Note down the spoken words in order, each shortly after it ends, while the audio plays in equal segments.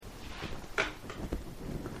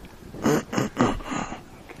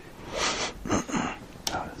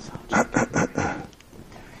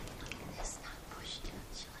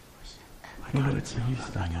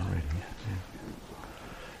starting already.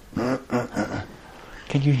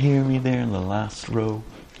 Can you hear me there in the last row?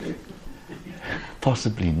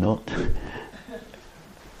 Possibly not.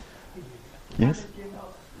 Yes?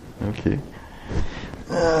 Okay.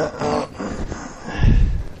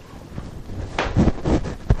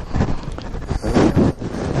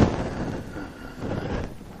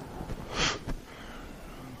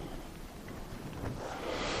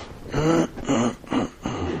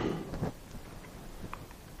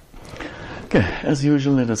 Okay, as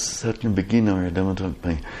usual, let us certainly begin our Dhamma talk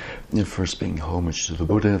by first paying homage to the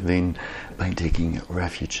Buddha, then by taking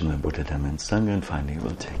refuge in the Buddha, Dhamma and Sangha, and finally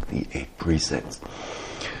we'll take the 8 precepts.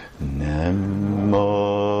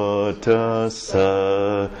 Namo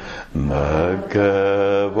tassa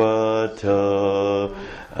bhagavato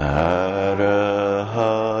arahato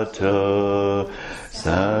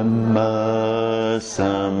samma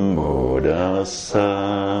sambuddhassa.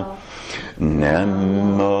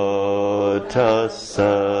 Namo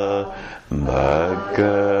tassa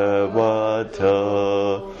bhagavato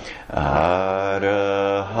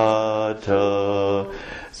arahato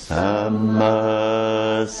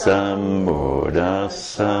samma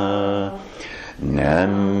sambuddhassa.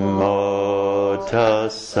 Namo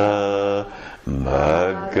tassa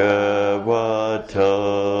bhagavato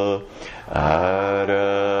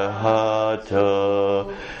arahato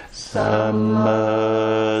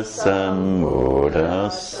samma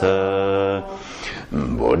sambuddhassa.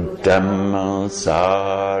 Buddham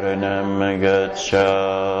saranam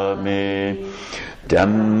gacchami.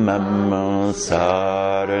 Dhammam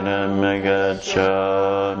saranam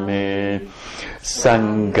gacchami.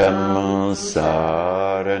 Sangham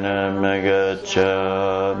saranam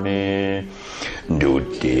gacchami.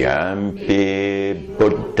 Dutiyampi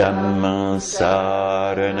Buddham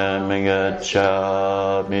saranam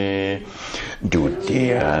gacchami.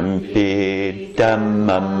 Dutiyampi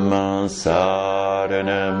Dhammam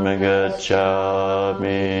saranam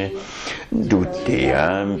gacchami.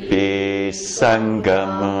 Dutiyampi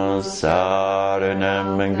Sangham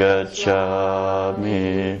saranam gacchami.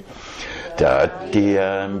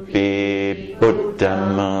 Tatiyampi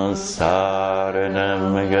Buddham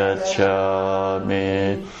saranam gacchami.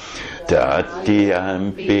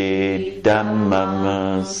 Tatiyampi Dhammam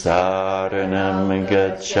saranam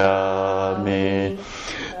gacchami.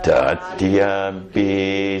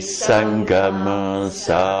 Tatiyampi Sangham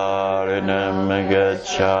saranam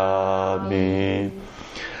gacchami.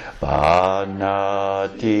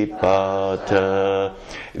 Panatipata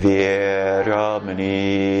Viramani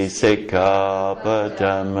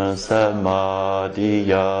Sikkhapadam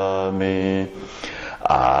Samadhiyami.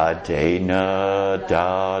 Adena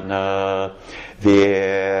Dana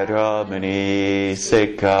Viramani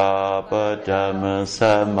Sikkhapadam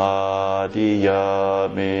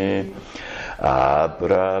Samadhiyami.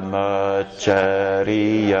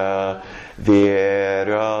 Abramacharya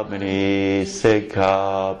Viramani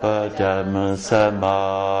Sikkhapadam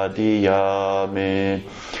Samadhiyami.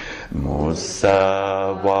 Musavada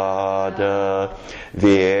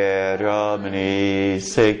Viramani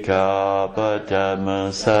Sikkhapadam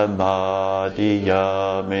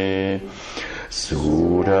Samadhiyami.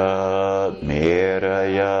 Sura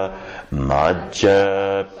Miraya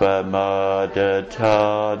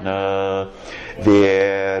Majjapamadhatana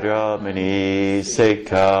Viramani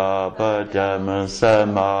Sikkhapadam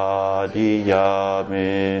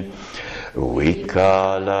Samadhiyami.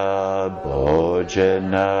 Vikala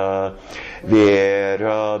Bhojana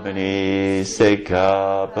Viramani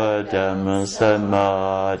Sikkhapadam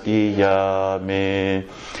Samadhiyami.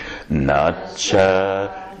 Nacha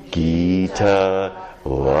Gita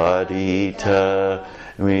Vadita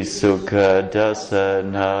Visukha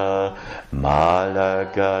Dasana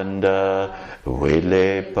Malaganda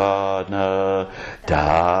Vilepana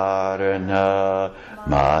Dharana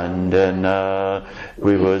Mandana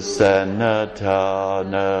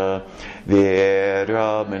Vivasanatana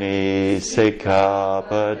Viramani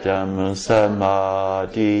Sikkhapadam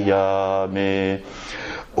Samadhiyami.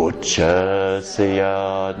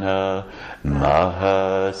 Uchasayana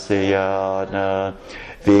Mahasayana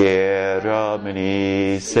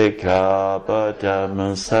Viramani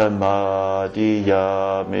Sikkhapadam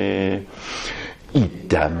Samadhiyami.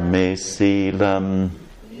 Idame Silam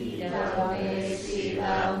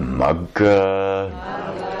Magga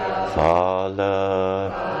Phala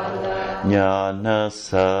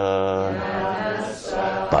Jnanasa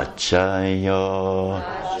Paccaya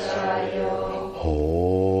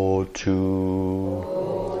Hotu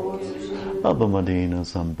Abhamadena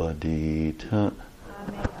Sampadita.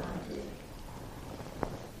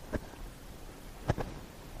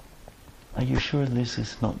 Are you sure this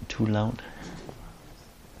is not too loud?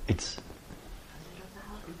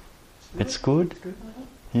 It's good?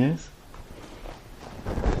 Yes?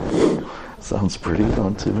 Sounds pretty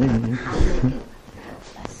on to me.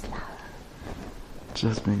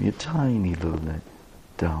 Just maybe a tiny little bit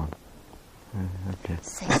down. Okay.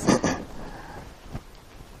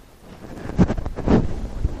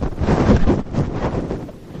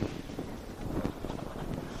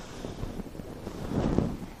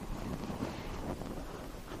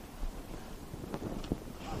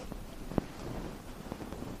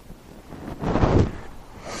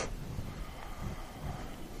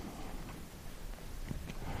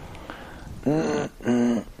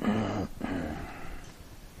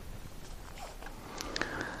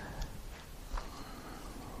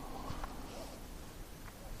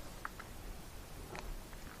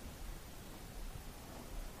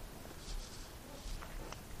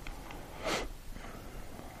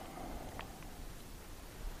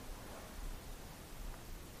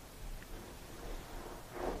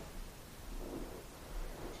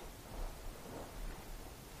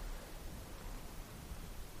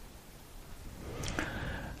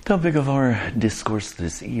 Topic of our discourse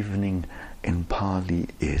this evening in Pali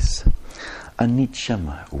is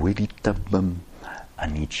Anicca Viditabam,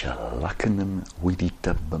 Anicca Lakanam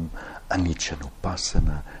Viditabam, Anicca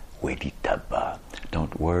Nupasana Viditabba.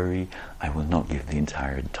 Don't worry, I will not give the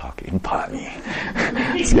entire talk in Pali.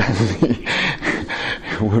 I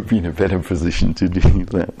would be in a better position to do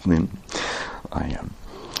that than I am.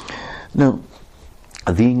 Now,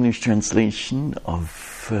 the English translation of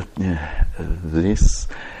this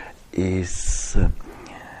is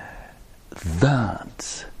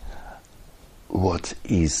that what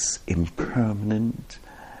is impermanent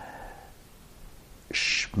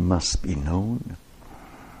must be known.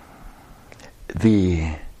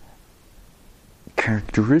 The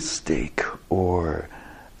characteristic or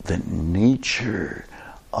the nature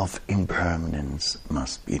of impermanence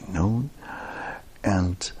must be known,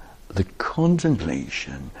 and the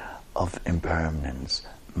contemplation of impermanence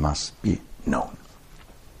must be known.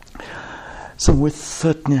 So with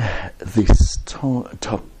this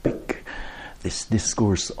topic, this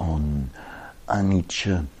discourse on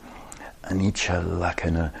Anicca, Anicca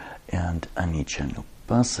Lakana and Anicca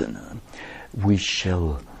Nupasana, we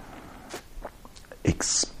shall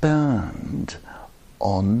expand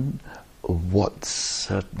on what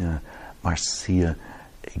Marcia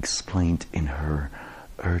explained in her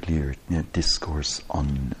earlier discourse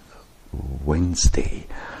on Wednesday.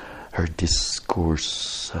 Her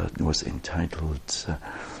discourse was entitled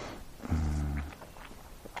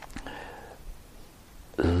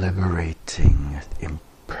Liberating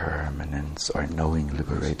Impermanence, or Knowing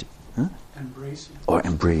Liberating. Embracing. Or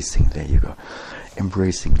Embracing, there you go.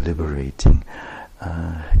 Embracing, Liberating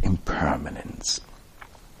Impermanence.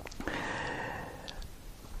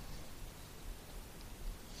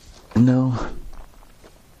 Now,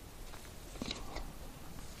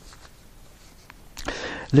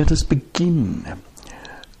 let us begin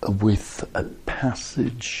with a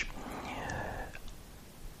passage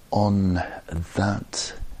on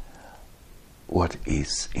that what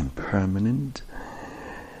is impermanent,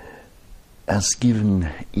 as given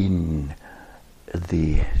in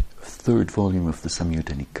the third volume of the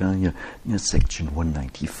Samyutta Nikaya, section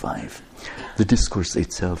 195. The discourse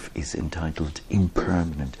itself is entitled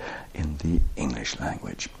Impermanent in the English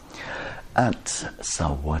language. At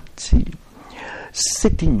Savatthi,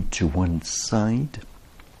 sitting to one side,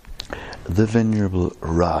 the Venerable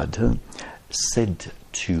Radha said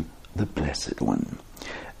to the Blessed One,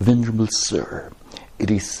 Venerable Sir,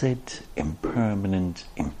 it is said impermanent,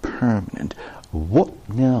 impermanent. What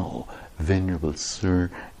now, Venerable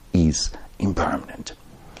Sir, is impermanent?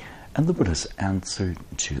 And the Buddha's answer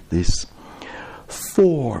to this,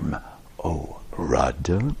 form, O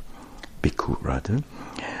Radha, Bhikkhu Radha,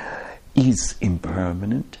 is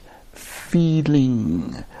impermanent.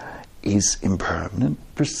 Feeling is impermanent,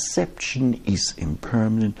 perception is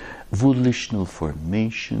impermanent, volitional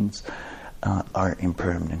formations are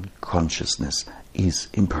impermanent, consciousness is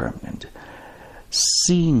impermanent.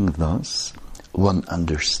 Seeing thus, one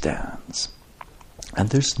understands, and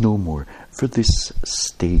there's no more for this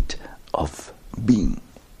state of being.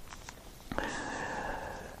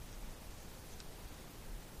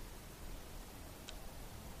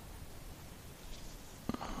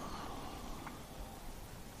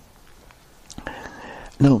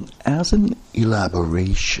 Now, as an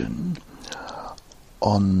elaboration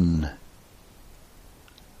on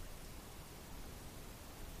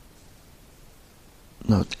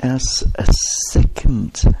as a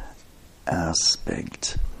second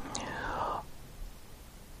aspect,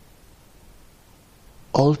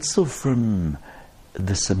 also from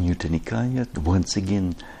the Samyutta Nikaya, once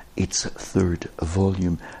again, its third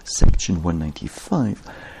volume, section 195,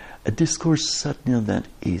 a discourse satya that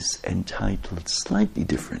is entitled slightly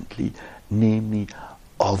differently, namely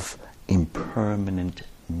of impermanent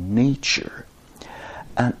nature.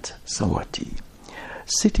 At Savatthi,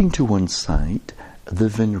 sitting to one side, the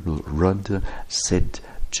Venerable Radha said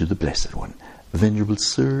to the Blessed One, "Venerable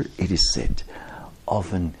Sir, it is said,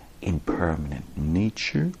 of an impermanent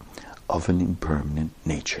nature, of an impermanent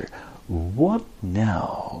nature." What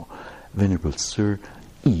now, Venerable Sir,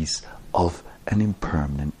 is of an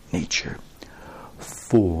impermanent nature?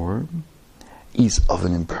 Form is of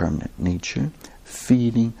an impermanent nature.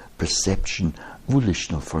 Feeling, perception,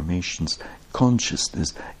 volitional formations,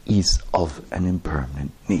 consciousness is of an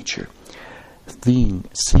impermanent nature.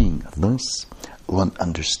 Seeing thus, one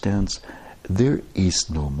understands there is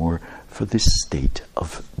no more for this state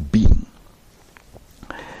of being.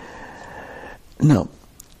 Now,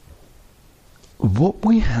 what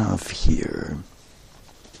we have here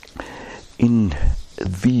in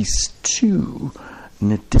these two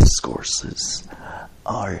discourses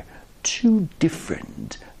are two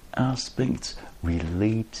different aspects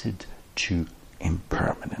related to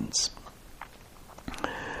impermanence.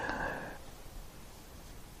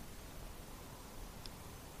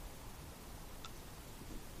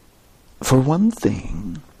 For one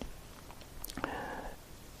thing,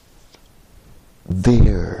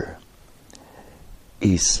 there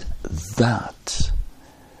is that,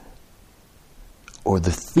 or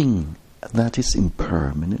the thing that is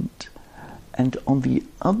impermanent, and on the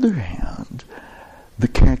other hand, the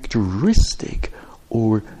characteristic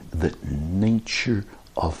or the nature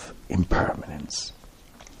of impermanence.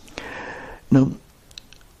 Now,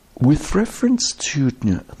 with reference to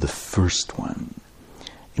the first one,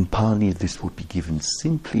 in Pali this would be given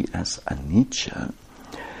simply as Anicca.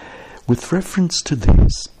 With reference to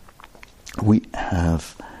this, we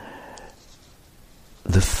have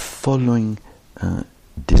the following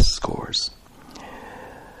discourse.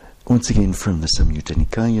 Once again from the Samyutta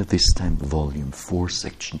Nikaya, this time volume 4,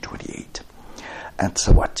 section 28. At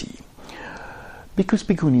Savatthi, because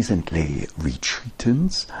bhikkhunis and lay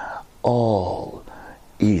retreatants, all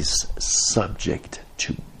is subject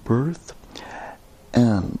to birth,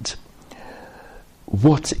 and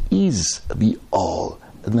what is the all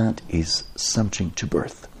that is subject to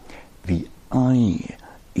birth? The I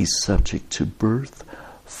is subject to birth,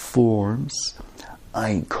 forms,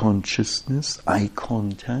 eye consciousness, eye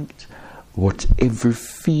contact, whatever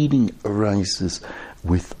feeling arises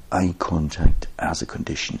with eye contact as a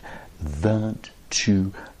condition, that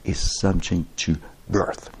too is subject to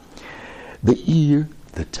birth. The ear,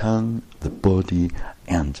 the tongue, the body,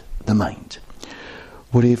 and the mind.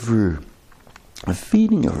 Whatever a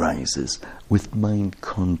feeling arises with mind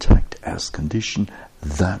contact as condition,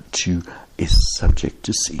 that too is subject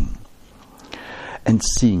to seeing. And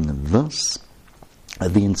seeing thus,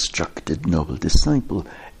 the instructed noble disciple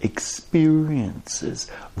experiences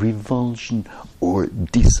revulsion or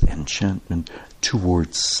disenchantment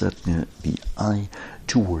towards satya, the I,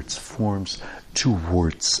 towards forms,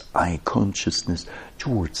 towards eye consciousness,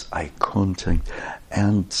 towards eye contact,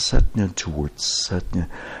 and satya towards satya,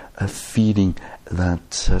 a feeling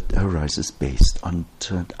that arises based on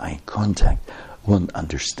eye contact. One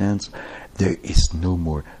understands there is no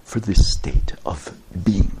more for this state of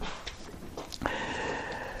being.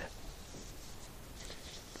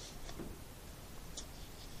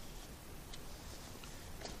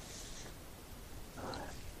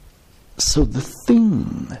 So the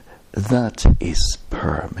thing that is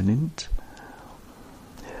permanent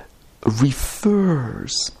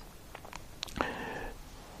refers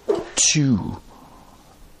to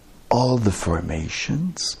all the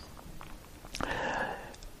formations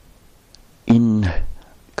in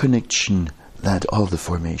connection that all the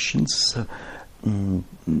formations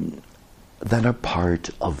that are part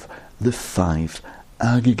of the five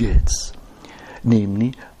aggregates,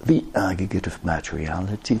 namely the aggregate of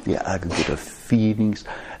materiality, the aggregate of feelings,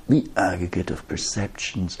 the aggregate of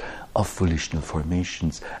perceptions, of volitional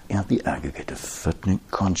formations, and the aggregate of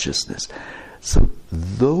consciousness. So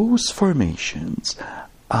those formations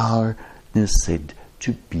are said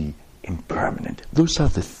to be impermanent. Those are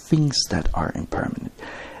the things that are impermanent.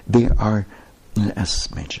 They are, as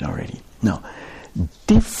mentioned already. Now,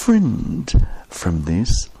 different from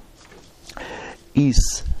this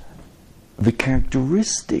is the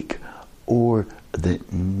characteristic or the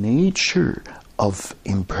nature of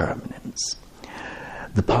impermanence.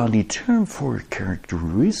 The Pali term for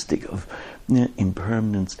characteristic of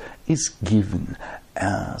impermanence is given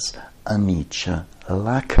as anicca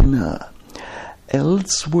lakkhana.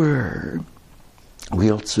 Elsewhere,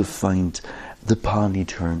 we also find the Pali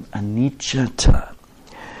term anicca.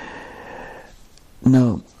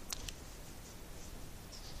 Now,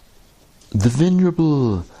 the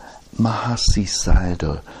Venerable Mahasi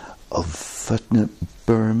Sayadaw of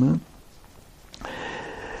Burma,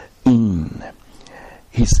 in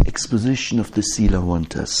his exposition of the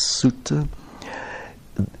Silavanta Sutta,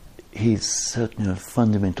 his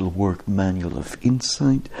fundamental work, Manual of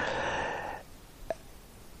Insight,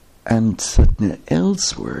 and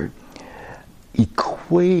elsewhere,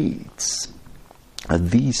 equates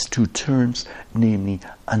these two terms, namely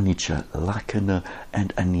anicca lakkhana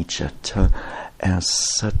and anicca ta,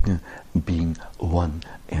 as being one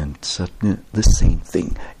and the same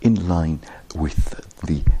thing, in line with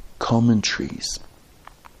the commentaries.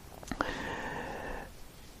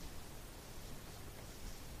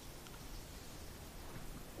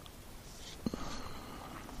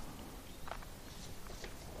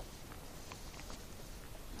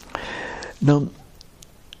 Now,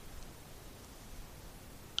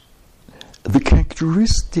 the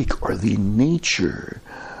characteristic or the nature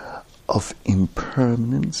of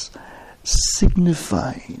impermanence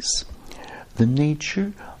signifies the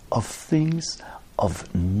nature of things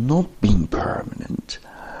of not being permanent,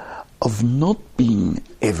 of not being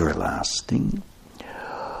everlasting,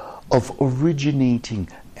 of originating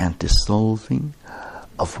and dissolving,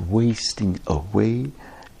 of wasting away,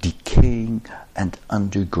 decaying and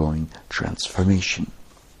undergoing transformation.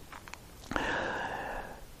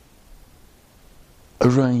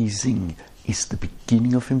 Arising is the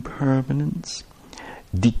beginning of impermanence,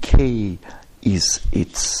 decay is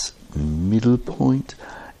its middle point,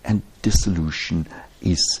 and dissolution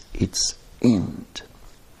is its end.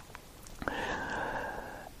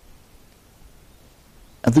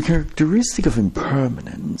 And the characteristic of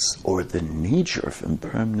impermanence, or the nature of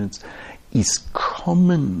impermanence, is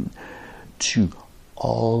common to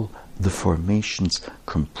all the formations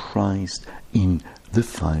comprised in the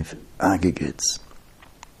 5 aggregates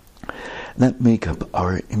that make up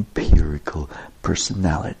our empirical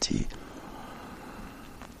personality.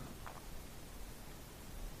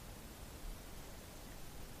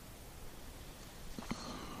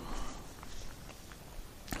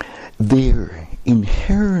 Their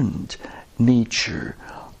inherent nature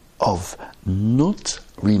of not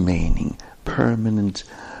remaining permanent,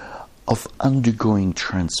 of undergoing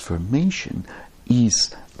transformation,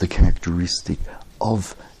 is the characteristic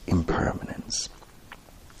of impermanence.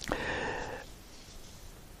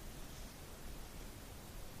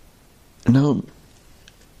 Now,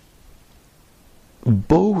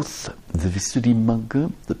 both the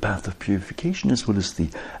Visuddhimagga, the path of purification, as well as the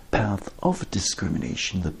path of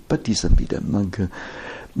discrimination, the Patisambhidamagga,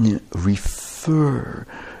 refer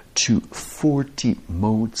to 40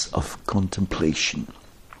 modes of contemplation.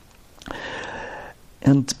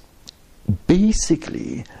 And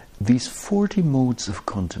basically, these 40 modes of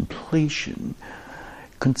contemplation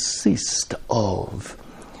consist of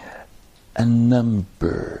a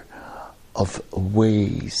number of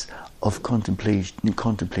ways of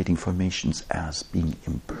contemplating formations as being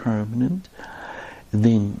impermanent,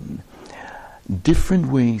 then different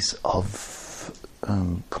ways of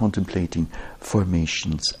contemplating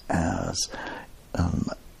formations as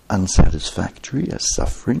unsatisfactory, as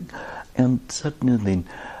suffering, and certainly then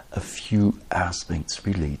a few aspects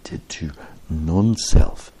related to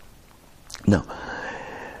non-self. Now,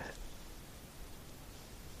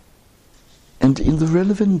 and in the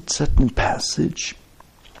relevant certain passage,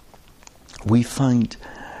 we find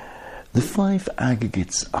the 5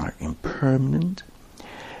 aggregates are impermanent,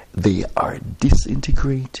 they are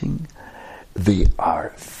disintegrating, they are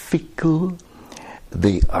fickle,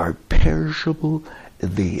 they are perishable,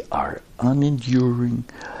 they are unenduring,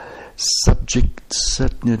 subject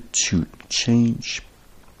certainly to change.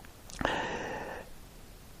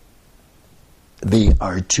 They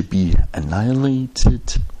are to be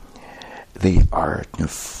annihilated, they are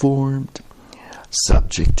formed,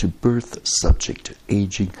 subject to birth, subject to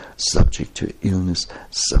aging, subject to illness,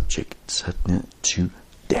 subject certainly to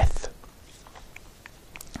death.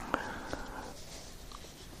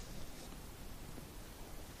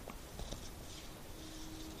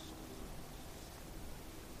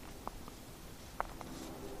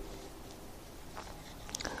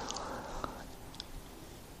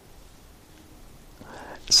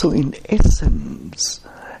 So in essence,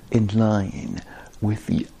 in line with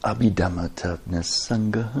the Abhidhamma-Tatna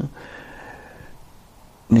Sangha,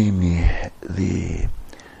 namely the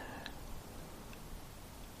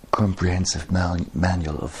comprehensive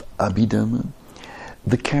manual of Abhidhamma,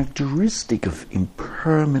 the characteristic of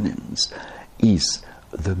impermanence is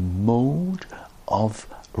the mode of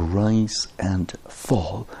rise and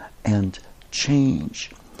fall and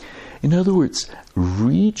change. In other words,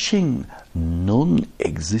 reaching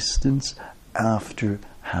non-existence after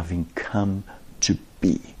having come to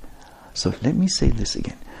be. So let me say this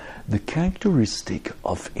again. The characteristic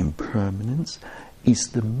of impermanence is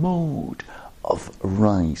the mode of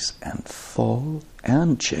rise and fall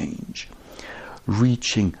and change,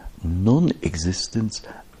 reaching non-existence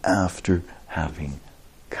after having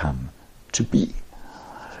come to be.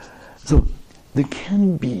 So there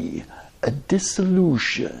can be a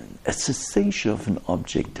dissolution, a cessation of an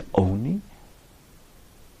object only.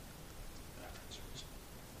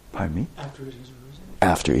 Pardon me? After it has arisen.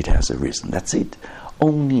 After it has arisen. That's it.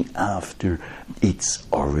 Only after its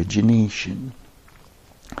origination.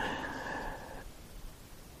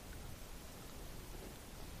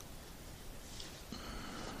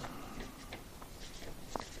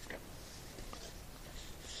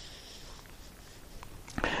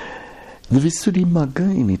 The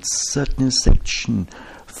Visuddhimagga in its Satna section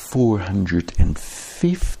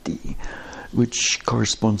 450, which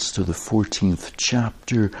corresponds to the 14th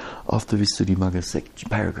chapter of the Visuddhimagga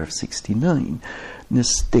paragraph 69,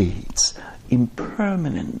 states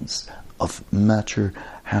impermanence of matter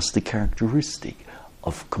has the characteristic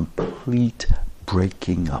of complete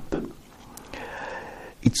breaking up.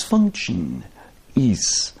 Its function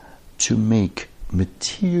is to make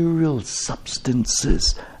material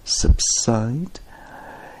substances subside.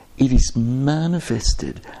 It is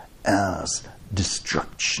manifested as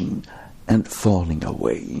destruction and falling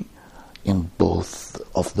away. In both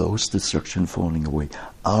of those, destruction and falling away,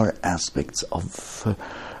 are aspects of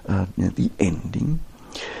the ending.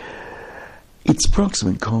 Its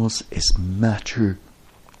proximate cause is matter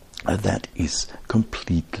that is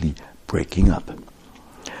completely breaking up.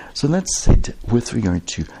 So that's said with regard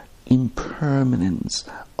to impermanence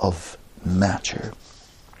of matter.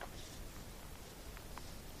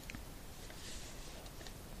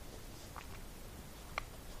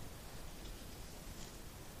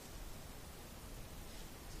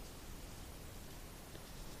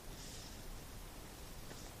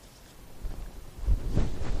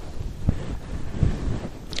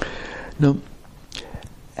 Now,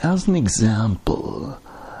 as an example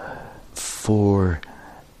for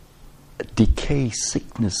decay,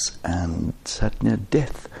 sickness, and satna,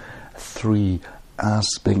 death, three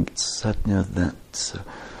aspects satna that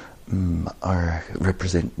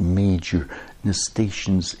represent major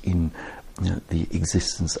stations in the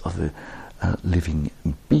existence of a living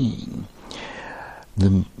being.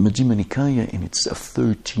 The Majjhima Nikaya, in its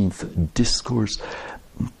 13th discourse,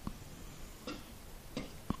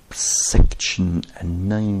 section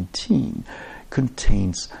 19,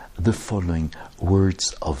 contains the following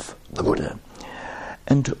words of the Buddha.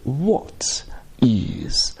 And what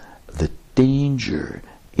is the danger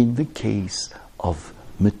in the case of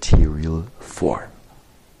material form?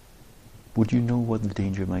 Would you know what the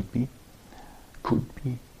danger might be? Could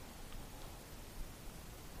be?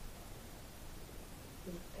 It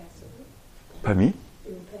will pass away. Pardon me?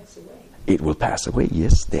 It will pass away. It will pass away,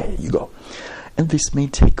 yes, there you go. And this may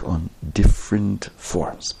take on different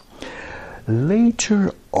forms.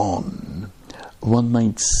 Later on, one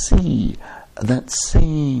might see that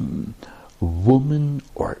same woman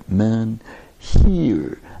or man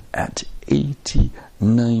here at 80,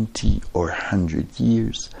 90, or 100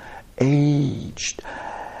 years, aged,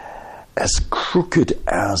 as crooked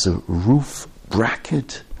as a roof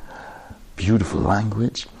bracket, beautiful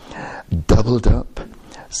language, doubled up,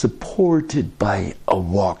 supported by a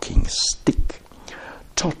walking stick,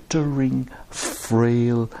 tottering,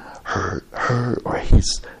 frail, her or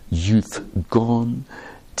his youth gone,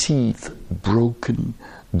 teeth broken,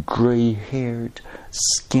 grey-haired,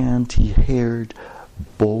 scanty-haired,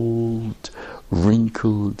 bald,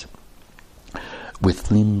 wrinkled,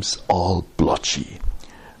 with limbs all blotchy.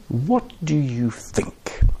 What do you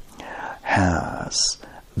think has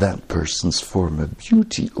that person's form of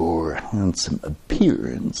beauty or handsome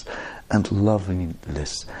appearance and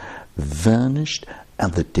loveliness vanished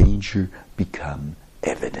and the danger become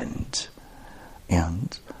evident?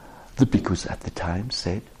 And the bhikkhus at the time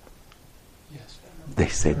said, Yes. they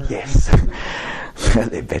said yes.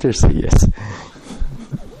 They better say yes.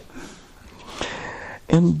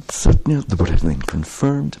 And Satya, the Buddha then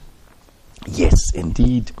confirmed, yes,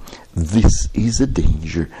 indeed, this is a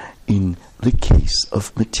danger in the case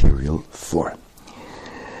of material form.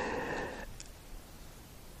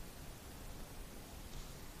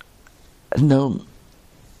 Now,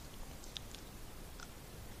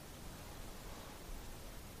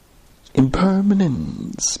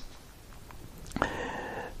 impermanence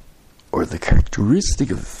or or the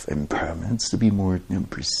characteristic of impermanence, to be more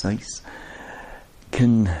precise,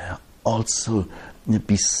 can also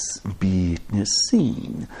be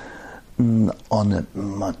seen on a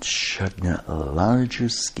much larger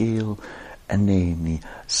scale, and namely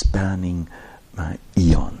spanning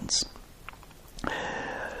eons,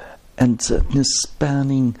 and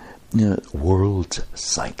spanning world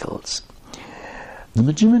cycles. The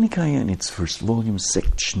Majjhima Nikaya, in its first volume,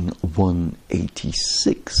 section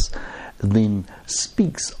 186, then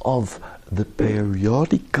speaks of the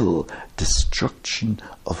periodical destruction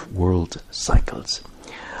of world cycles.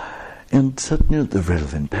 And the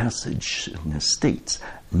relevant passage states,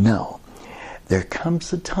 "Now, there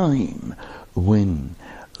comes a time when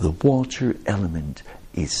the water element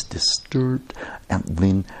is disturbed, and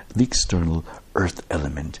then the external earth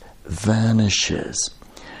element vanishes.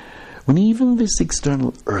 When even this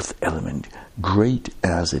external earth element, great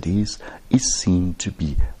as it is seen to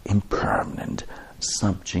be impermanent,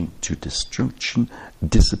 subject to destruction,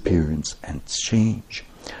 disappearance, and change.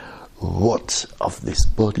 What of this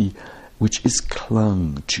body which is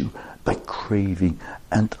clung to by craving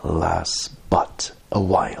and lasts but a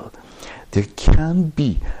while? There can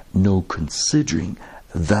be no considering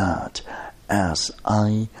that as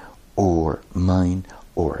I, or mine,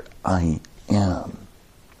 or I am."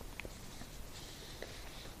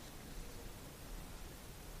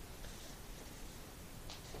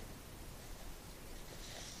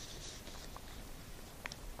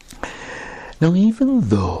 Now, even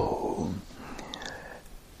though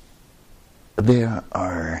there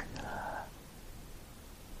are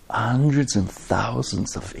hundreds and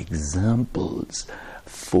thousands of examples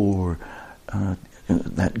for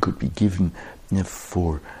that could be given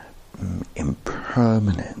for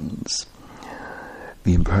impermanence,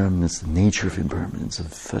 the impermanence, the nature of impermanence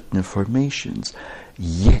of formations,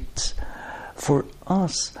 yet for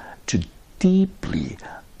us to deeply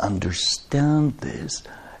understand this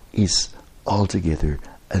is altogether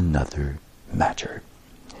another matter.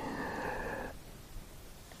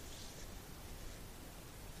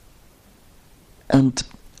 And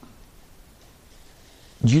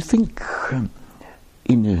do you think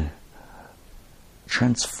in a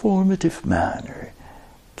transformative manner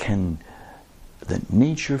can the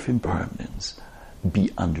nature of impermanence be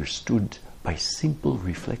understood by simple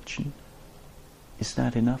reflection? Is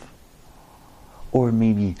that enough? Or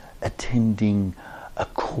maybe attending a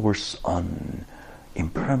course on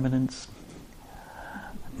impermanence?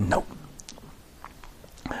 No.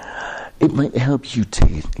 It might help you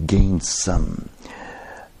to gain some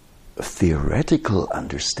theoretical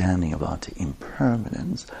understanding about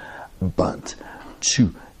impermanence, but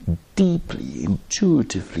to deeply,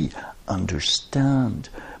 intuitively understand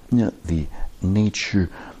the nature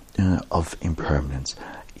of impermanence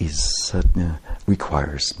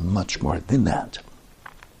requires much more than that.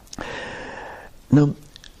 Now,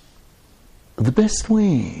 the best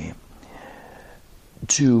way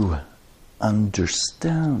to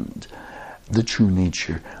understand the true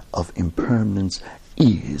nature of impermanence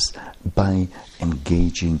is by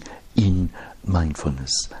engaging in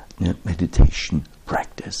mindfulness meditation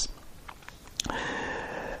practice.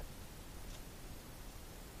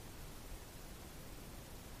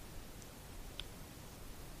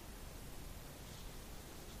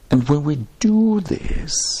 And when we do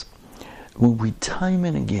this, when we time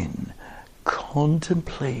and again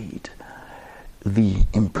contemplate the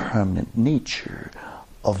impermanent nature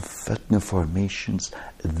of formations,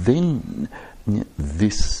 then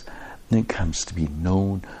this comes to be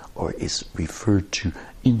known or is referred to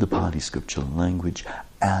in the Pali scriptural language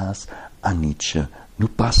as Anicca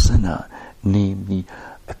Nupassana, namely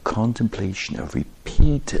a contemplation, a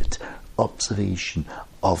repeated observation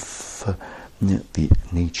of the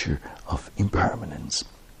nature of impermanence.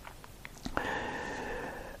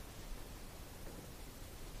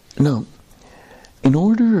 Now, in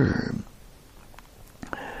order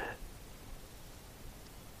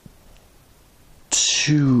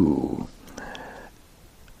to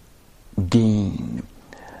gain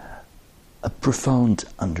a profound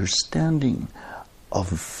understanding of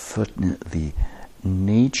the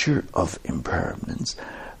nature of impermanence,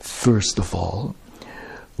 first of all,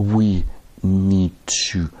 we need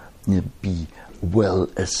to be well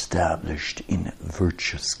established in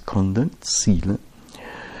virtuous conduct, sila.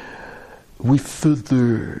 We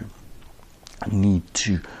further need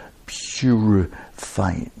to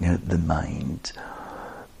purify the mind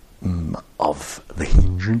of the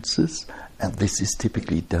hindrances, and this is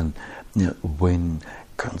typically done when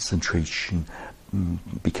concentration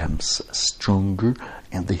becomes stronger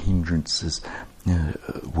and the hindrances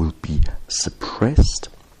will be suppressed.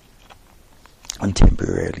 and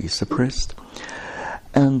temporarily suppressed.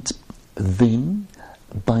 And then,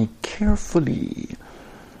 by carefully,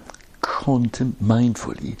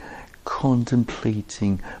 mindfully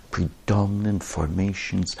contemplating predominant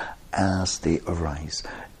formations as they arise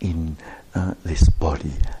in this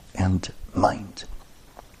body and mind.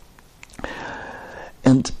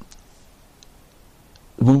 And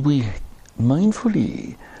when we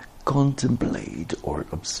mindfully contemplate or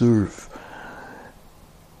observe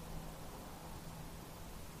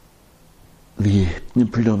the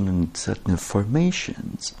predominant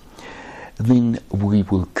formations, then we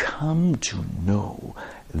will come to know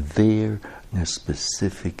their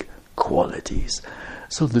specific qualities.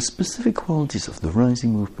 So the specific qualities of the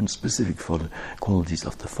rising movement, specific qualities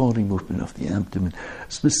of the falling movement of the abdomen,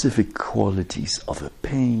 specific qualities of a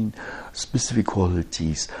pain, specific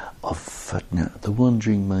qualities of the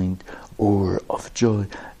wandering mind or of joy,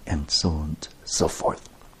 and so on and so forth.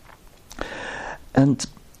 And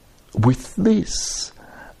with this,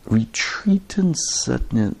 retreatants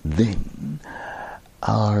then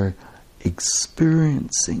are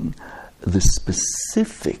experiencing the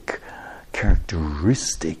specific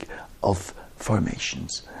characteristic of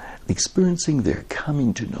formations, experiencing their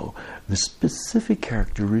coming to know the specific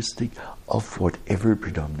characteristic of whatever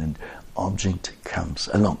predominant object comes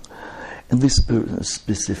along. And this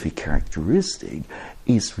specific characteristic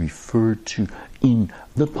is referred to in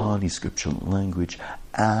the Pali scriptural language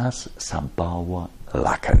as Sabhava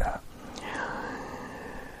Lakkhana.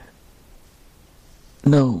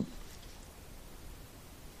 Now,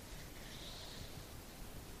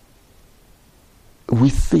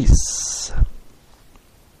 with this,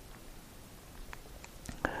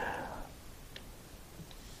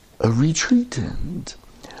 a retreatant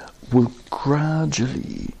will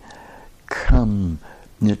gradually come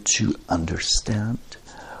to understand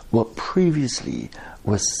what previously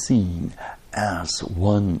was seen as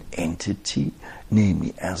one entity,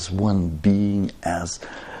 namely as one being, as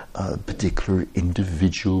a particular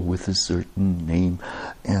individual with a certain name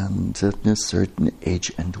and a certain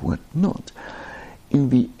age and whatnot, in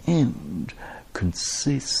the end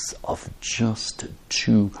consists of just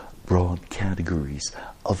two broad categories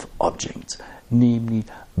of objects, namely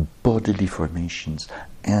bodily formations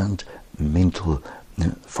and mental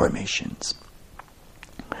formations.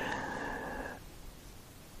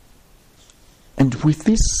 And with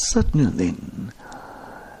this then,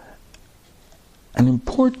 an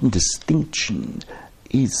important distinction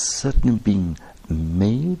is being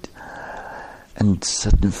made, and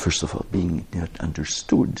first of all being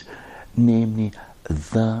understood, namely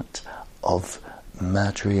that of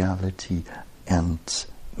materiality and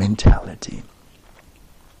mentality.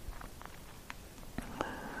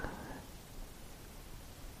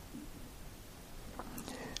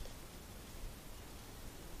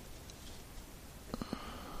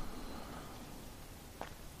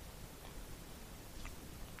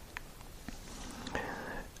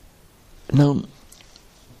 Now,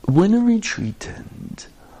 when a retreatant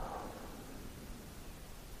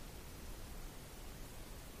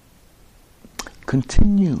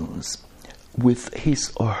continues with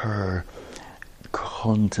his or her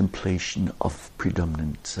contemplation of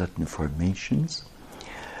predominant certain formations,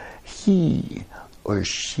 he or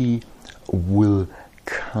she will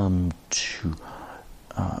come to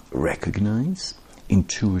recognize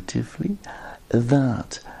intuitively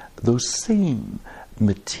that those same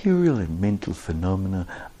material and mental phenomena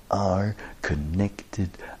are connected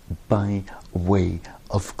by way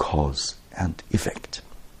of cause and effect.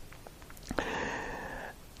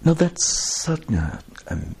 Now that's a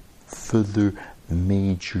further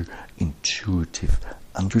major intuitive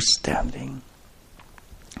understanding.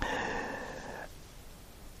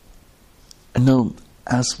 Now,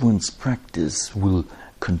 as one's practice will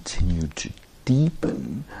continue to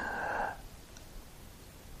deepen,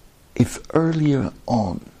 if earlier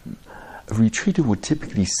on a retreatant would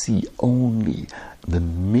typically see only the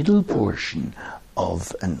middle portion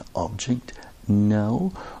of an object,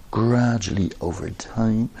 now gradually over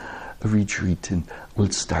time a retreatant will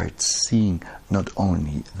start seeing not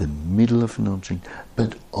only the middle of an object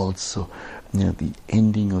but also the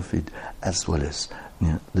ending of it as well as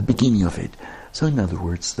the beginning of it. So in other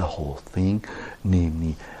words, the whole thing,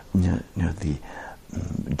 namely the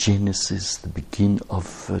genesis, the beginning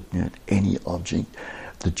of any object,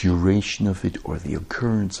 the duration of it or the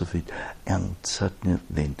occurrence of it, and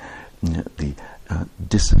then the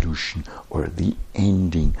dissolution or the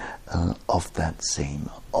ending of that same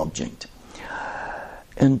object.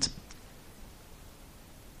 And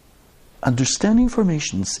understanding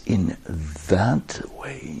formations in that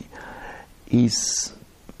way is,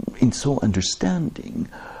 in so understanding,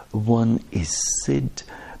 one is said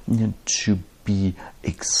to be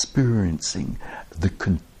experiencing the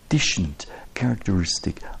conditioned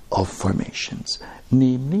characteristic of formations,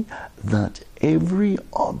 namely that every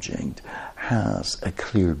object has a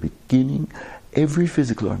clear beginning, every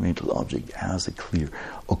physical or mental object has a clear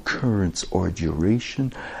occurrence or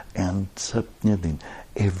duration, and then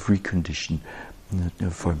every conditioned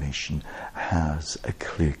formation has a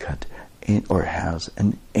clear-cut or has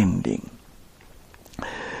an ending.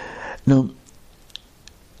 Now,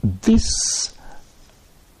 this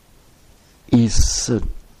is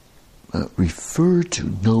referred to,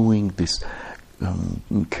 knowing this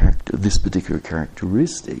this particular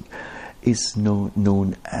characteristic is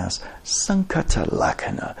known as Sankata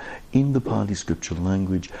Lakkhana in the Pali scriptural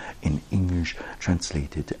language, in English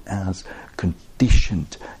translated as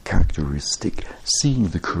conditioned characteristic, seeing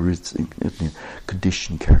the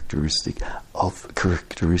conditioned characteristics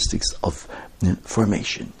of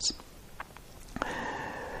formations.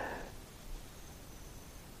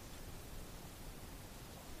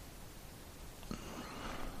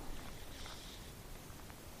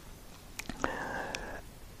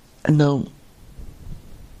 And now,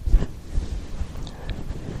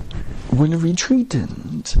 when a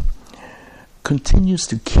retreatant continues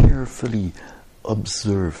to carefully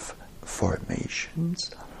observe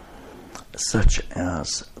formations, such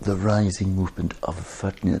as the rising movement of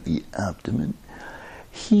the abdomen,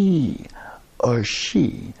 he or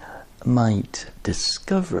she might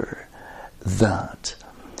discover that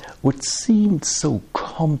what seemed so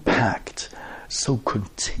compact, so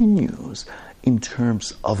continuous, in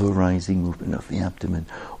terms of a rising movement of the abdomen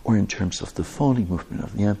or in terms of the falling movement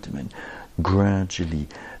of the abdomen, gradually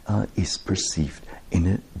is perceived in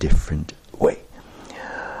a different way.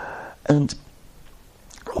 And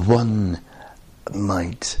one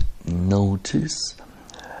might notice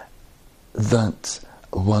that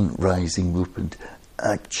one rising movement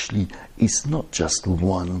actually is not just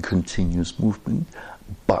one continuous movement,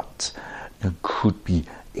 but could be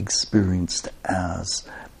experienced as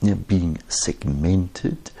being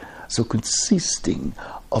segmented, so consisting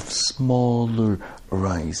of smaller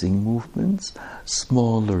rising movements,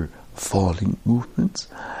 smaller falling movements,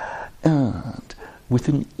 and with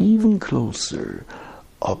an even closer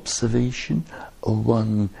observation,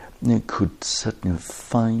 one could certainly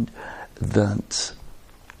find that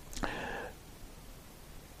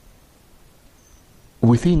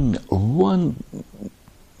within one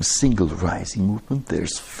single rising movement,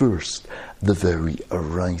 there's first the very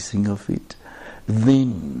arising of it,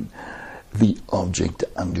 then the object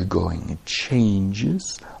undergoing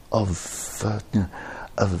changes of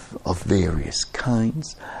various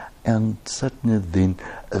kinds, and certainly then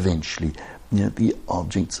eventually the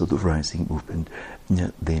objects of the rising movement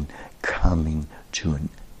then coming to an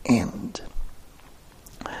end.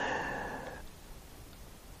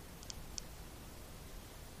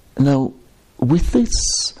 Now, with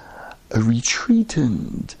this, a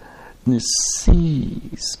retreatant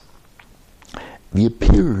sees the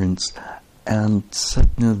appearance and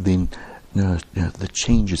certainly then the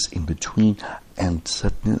changes in between, and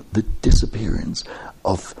certainly the disappearance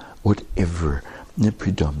of whatever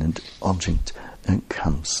predominant object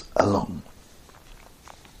comes along.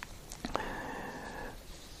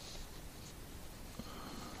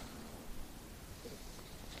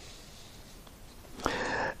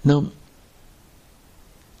 Now,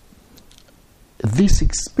 this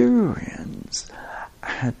experience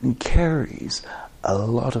carries a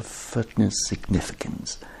lot of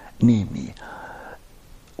significance, namely,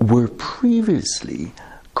 where previously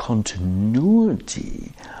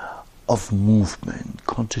continuity of movement,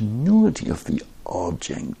 continuity of the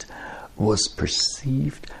object was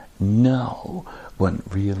perceived, now one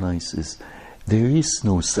realizes there is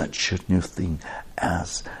no such thing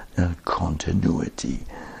as continuity,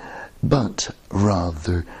 but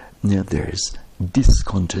rather there is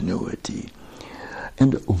discontinuity,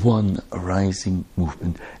 and one rising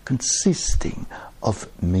movement consisting of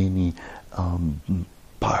many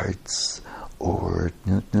parts or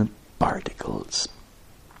particles.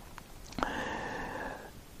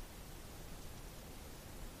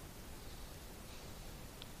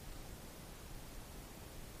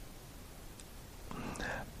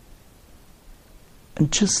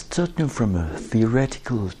 And just from a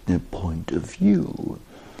theoretical point of view,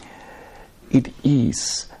 it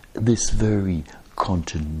is this very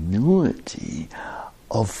continuity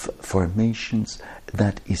of formations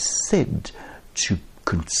that is said to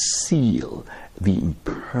conceal the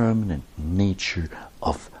impermanent nature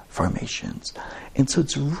of formations. And so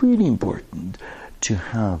it's really important to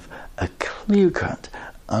have a clear-cut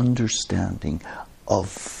understanding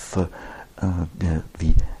of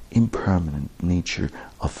the impermanent nature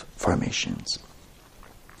of formations.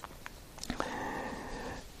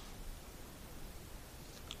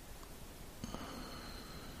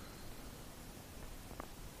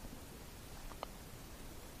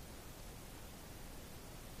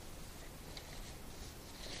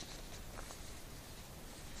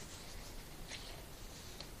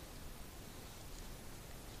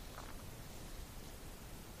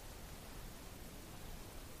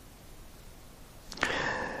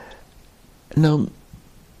 Now,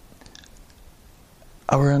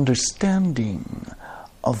 our understanding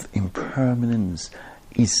of impermanence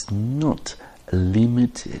is not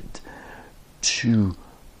limited to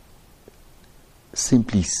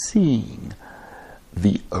simply seeing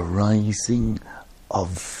the arising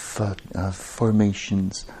of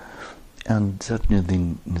formations and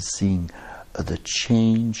then seeing the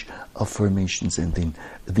change of formations and then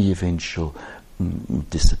the eventual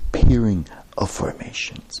disappearing of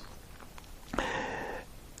formations.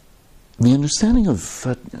 The understanding of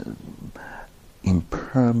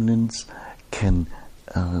impermanence can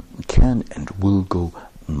and will go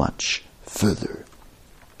much further.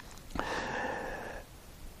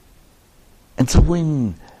 And so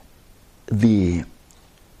when the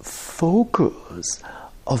focus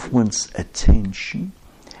of one's attention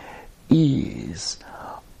is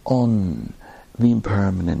on the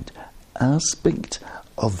impermanent aspect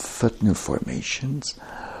of formations,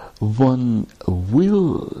 one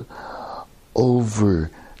will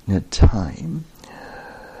over time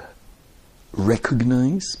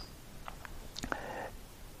recognize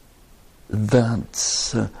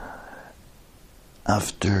that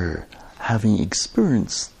after having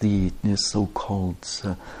experienced the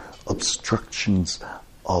so-called obstructions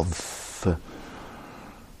of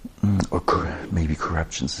or maybe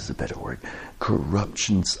corruptions is a better word,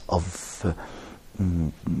 corruptions of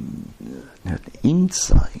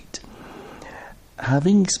insight,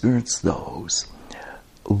 having experienced those,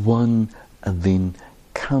 one then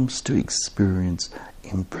comes to experience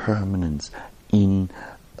impermanence in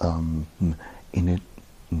a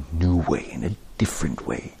new way, in a different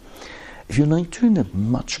way. If you like to, in a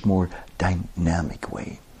much more dynamic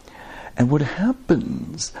way. And what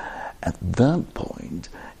happens at that point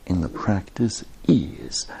in the practice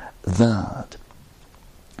is that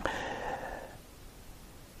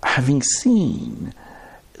having seen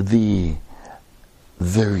the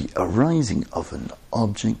very arising of an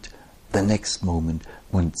object, the next moment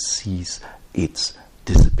one sees its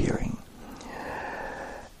disappearing.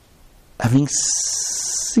 Having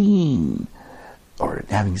seen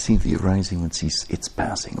the arising, one sees its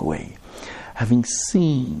passing away. Having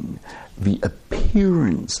seen the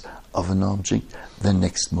appearance of an object, the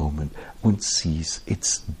next moment one sees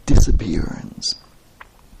its disappearance.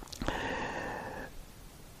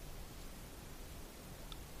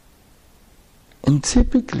 And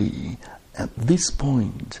typically, at this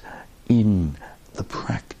point in the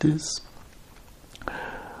practice,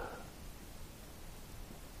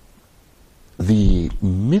 the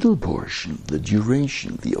middle portion, the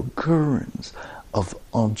duration, the occurrence of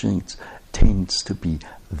objects tends to be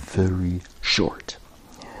very short.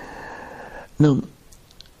 Now,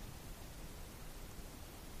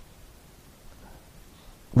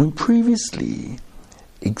 when previously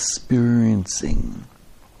experiencing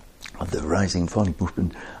the rising falling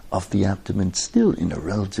movement of the abdomen still in a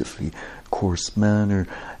relatively coarse manner,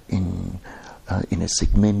 in a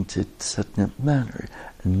segmented manner,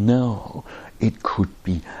 now it could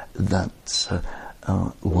be that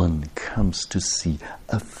one comes to see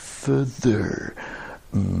a further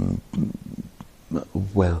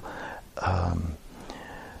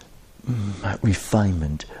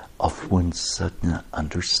refinement of one's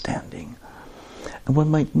understanding. And one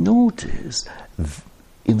might notice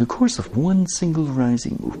in the course of one single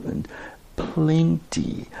rising movement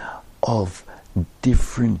plenty of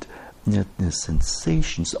different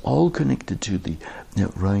sensations, all connected to the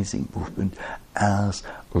rising movement, as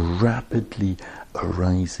rapidly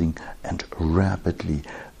arising and rapidly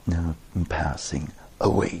passing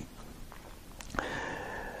away.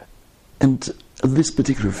 And this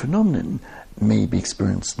particular phenomenon may be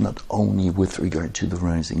experienced not only with regard to the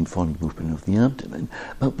rising and falling movement of the abdomen,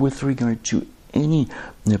 but with regard to any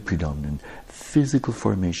predominant physical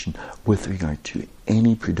formation, with regard to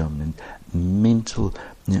any predominant mental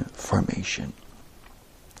formation.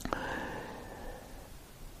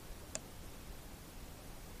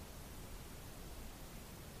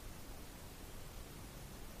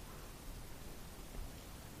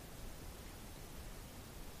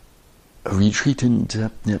 A retreatant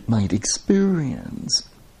might experience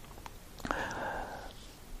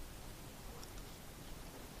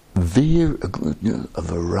a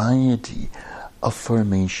variety of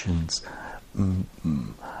formations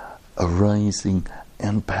arising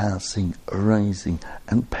and passing, arising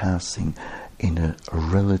and passing in a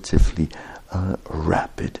relatively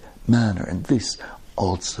rapid manner, and this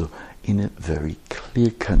also in a very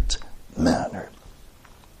clear-cut manner.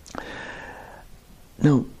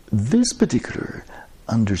 Now, this particular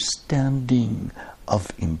understanding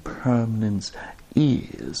of impermanence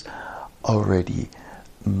is already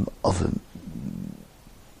of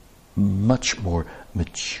a much more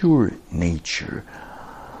mature nature.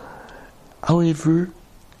 However,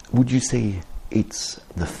 would you say it's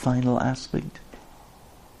the final aspect?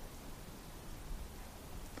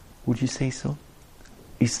 Would you say so?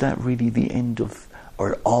 Is that really the end of,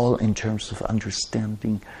 or all in terms of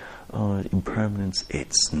understanding impermanence?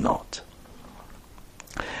 It's not.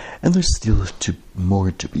 And there's still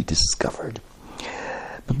more to be discovered.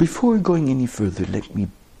 But before going any further, let me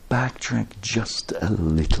backtrack just a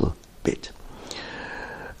little bit.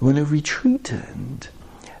 When a retreatant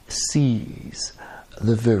sees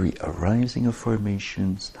the very arising of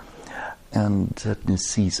formations and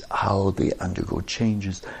sees how they undergo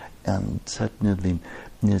changes, and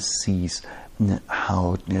then sees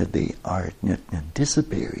how they are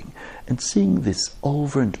disappearing, and seeing this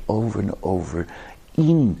over and over and over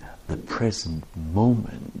in the present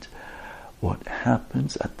moment, what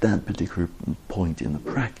happens at that particular point in the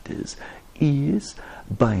practice is,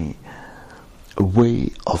 by a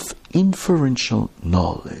way of inferential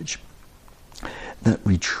knowledge, that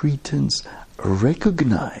retreatants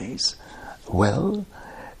recognize, well,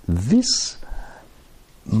 this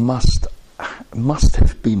must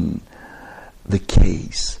have been the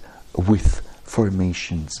case with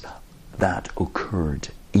formations that occurred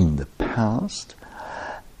in the past,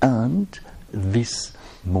 and this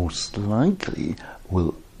most likely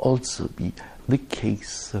will also be the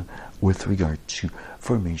case with regard to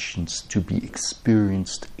formations to be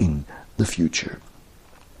experienced in the future.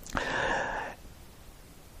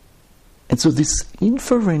 And so this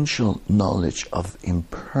inferential knowledge of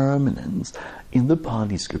impermanence in the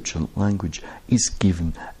Pali scriptural language is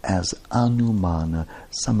given as Anumana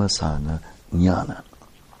Samasana Jnana.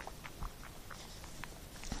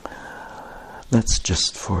 That's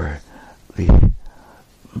just for the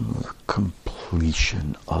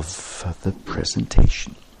completion of the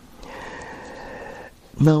presentation.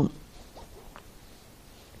 Now,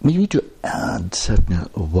 maybe to add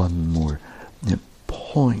one more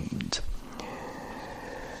point,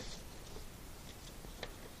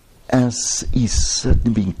 as is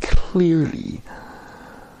being clearly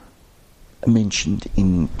mentioned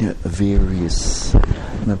in various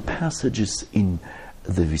passages in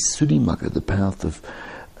the Visuddhimagga, the path of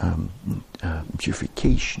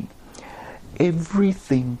purification,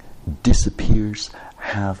 everything disappears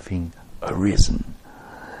having arisen.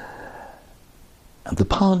 And the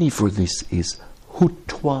Pali for this is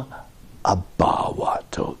hutva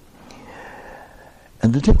abhavato.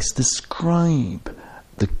 And the texts describe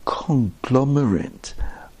the conglomerate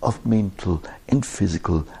of mental and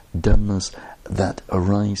physical dhammas that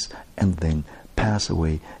arise and then pass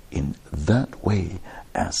away in that way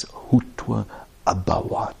as hutva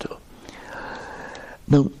abhavato.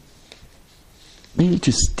 Now, maybe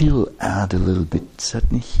to still add a little bit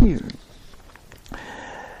here,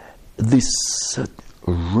 this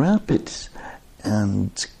rapid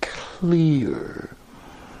and clear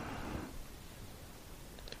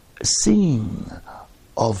seeing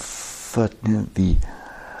of the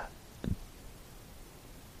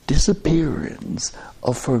disappearance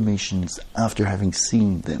of formations after having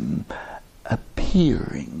seen them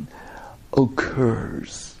appearing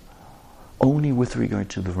occurs only with regard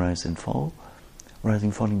to the rise and fall,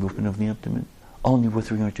 rising, falling movement of the abdomen, only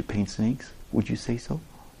with regard to pains and aches. Would you say so?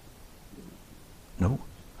 No?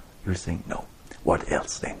 You're saying no. What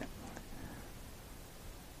else then?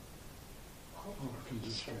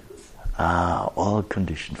 All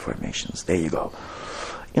conditioned formations. There you go.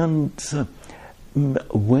 And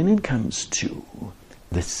when it comes to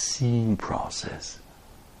the seeing process,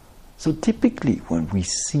 so typically when we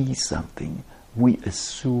see something, we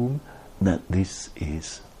assume that this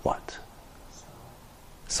is what?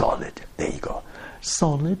 Solid. There you go.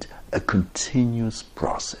 Solid, a continuous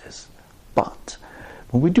process. But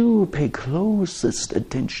when we do pay closest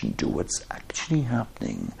attention to what's actually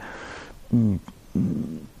happening,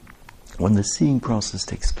 when the seeing process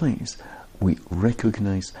takes place, we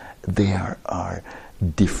recognize there are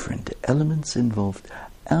different elements involved,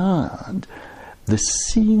 and the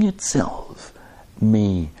seeing itself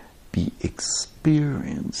may be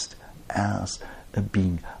experienced as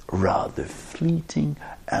being rather fleeting,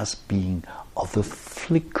 as being of a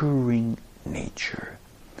flickering nature.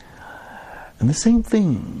 And the same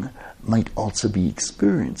thing might also be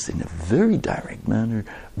experienced in a very direct manner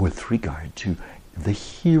with regard to the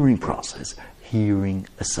hearing process, hearing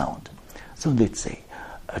a sound. So let's say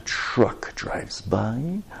a truck drives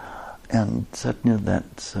by, and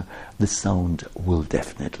the sound will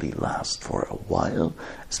definitely last for a while,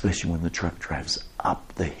 especially when the truck drives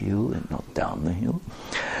up the hill and not down the hill.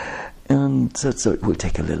 And so it will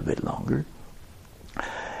take a little bit longer.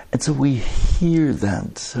 And so we hear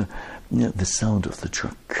that the sound of the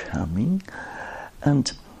truck coming,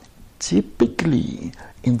 and typically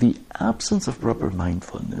in the absence of proper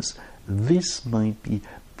mindfulness, this might be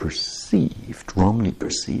perceived, wrongly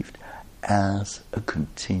perceived, as a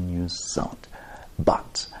continuous sound.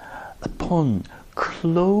 But upon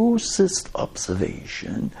closest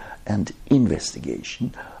observation and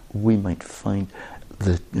investigation, we might find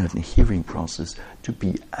the hearing process to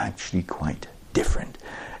be actually quite different.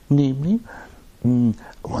 Namely,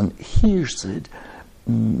 one hears it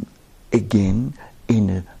again in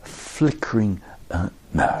a flickering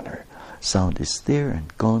manner. Sound is there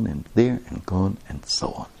and gone, and there and gone, and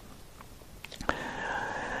so on.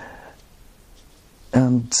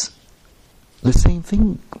 And the same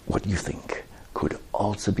thing, what you think, could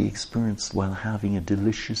also be experienced while having a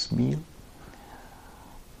delicious meal?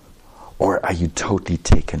 Or are you totally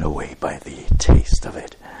taken away by the taste of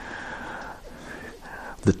it?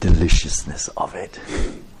 The deliciousness of it.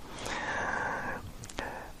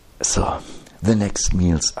 So, the next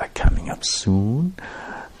meals are coming up soon,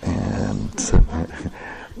 and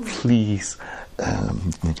please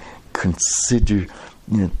consider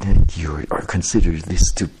consider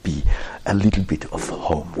this to be a little bit of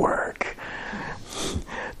homework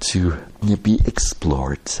to be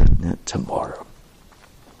explored tomorrow.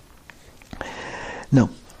 Now,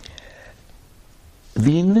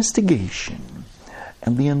 the investigation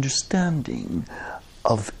and the understanding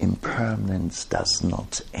of impermanence does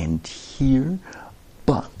not end here,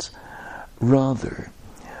 but rather,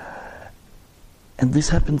 and this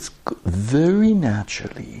happens very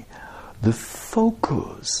naturally, the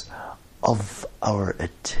focus of our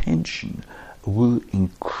attention will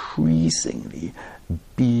increasingly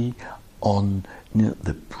be on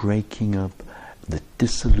the breaking up, the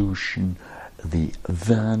dissolution, the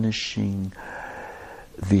vanishing,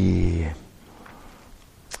 the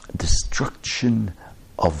destruction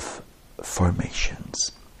of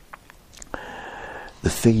formations, the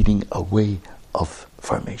fading away of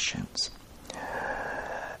formations.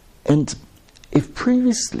 And if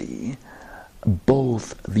previously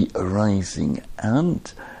both the arising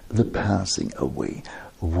and the passing away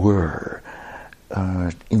were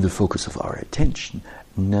in the focus of our attention,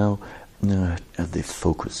 now the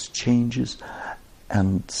focus changes,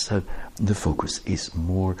 and so the focus is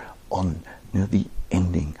more on the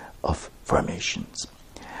ending of formations.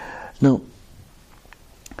 Now,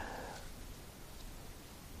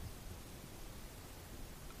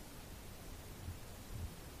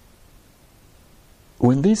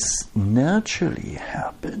 when this naturally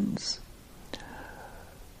happens,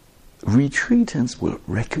 retreatants will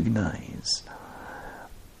recognize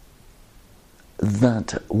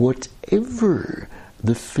that whatever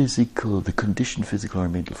the conditioned physical or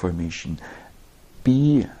mental formation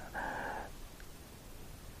be,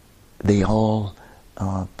 they all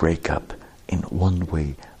break up in one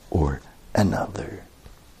way or another.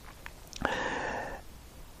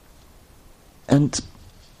 And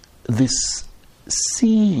this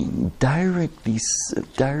seeing, directly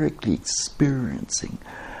experiencing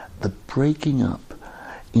the breaking up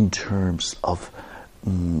in terms of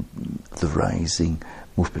the rising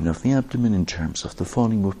movement of the abdomen, in terms of the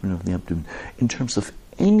falling movement of the abdomen, in terms of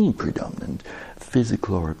any predominant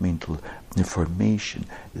physical or mental formation,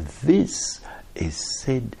 this is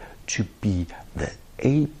said to be the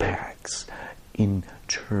apex in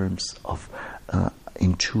terms of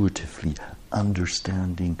intuitively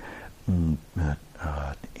understanding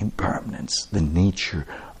impermanence, the nature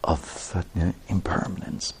of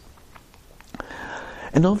impermanence.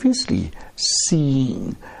 And obviously,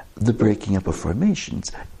 seeing the breaking up of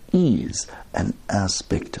formations is an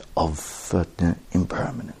aspect of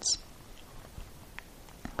impermanence.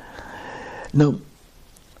 Now,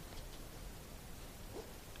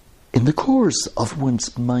 in the course of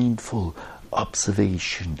one's mindful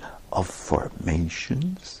observation of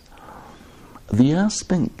formations, the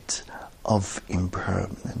aspect of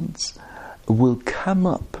impermanence will come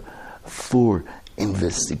up for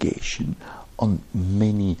investigation on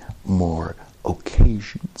many more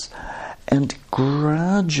occasions, and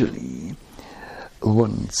gradually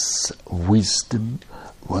one's wisdom,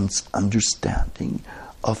 one's understanding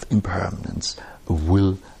of impermanence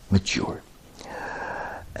will mature.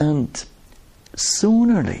 And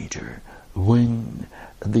sooner or later, when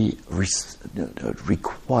the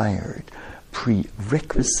required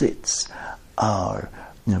prerequisites are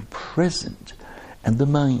present, and the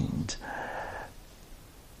mind,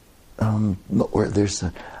 or there's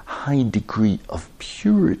a high degree of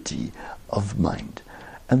purity of mind,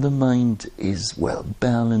 and the mind is well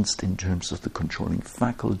balanced in terms of the controlling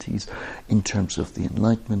faculties, in terms of the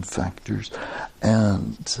enlightenment factors,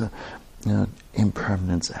 and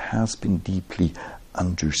impermanence has been deeply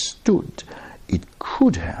understood, it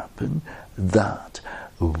could happen that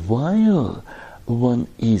while one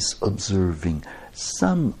is observing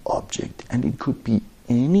some object, and it could be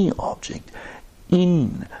any object,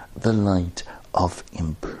 in the light of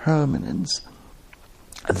impermanence,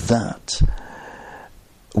 that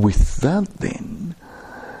with that then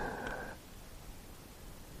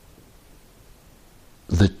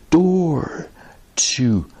the door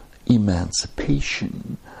to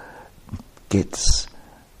emancipation gets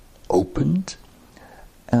opened,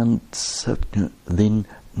 and then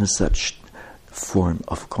such form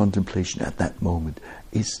of contemplation at that moment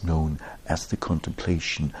is known as the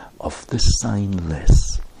contemplation of the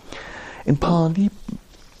signless. In Pali,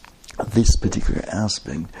 this particular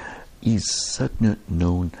aspect is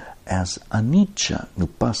known as Anicca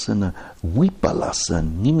Nupassana Vipalasa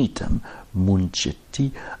Nimitam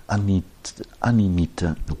Muncheti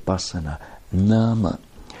Animita Nupassana Nama.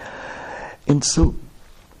 And so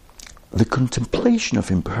the contemplation of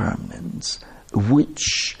impermanence,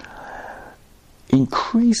 which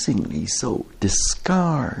increasingly so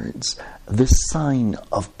discards the sign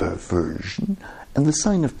of perversion, and the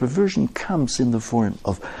sign of perversion comes in the form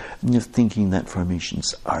of thinking that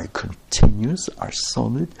formations are continuous, are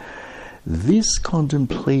solid. This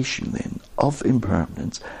contemplation then of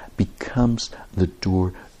impermanence becomes the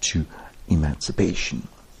door to emancipation.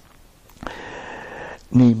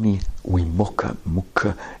 Namely, vimokkha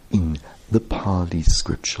mukha in the Pali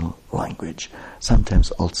scriptural language,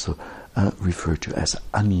 sometimes also referred to as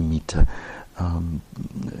animita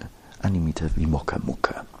vimokkha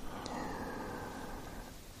mukha.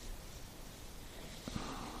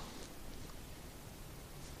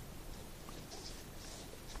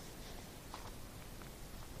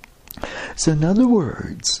 So in other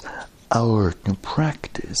words, our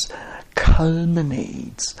practice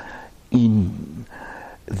culminates in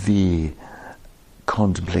the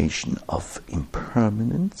contemplation of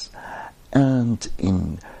impermanence, and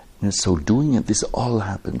in so doing it, this all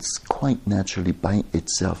happens quite naturally by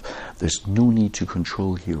itself. There's no need to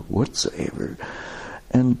control here whatsoever.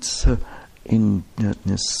 And in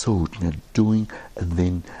so doing,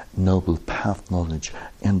 then noble path knowledge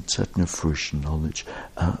and fruition knowledge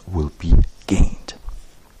will be gained.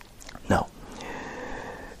 Now,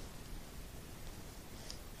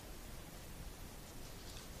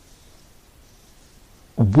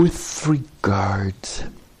 with regard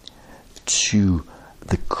to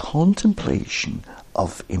the contemplation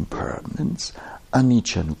of impermanence,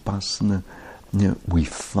 Anicca Nupassana, we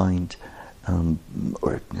find,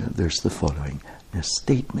 there's the following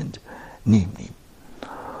statement, namely,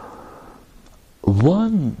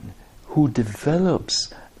 one who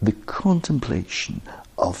develops the contemplation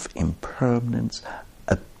of impermanence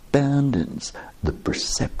abandons the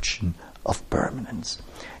perception of permanence.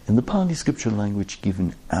 In the Pali scripture language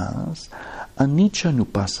given as Anicca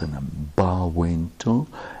Nupassanam Bhavento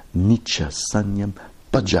Nicca Sanyam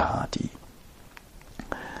Pajati.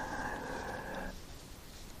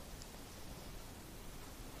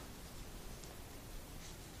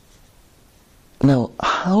 Now,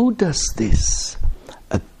 how does this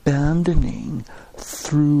abandoning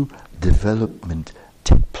through development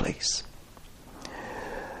take place?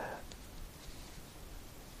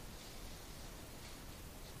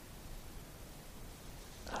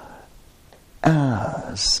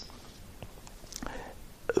 As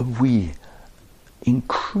we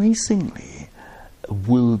increasingly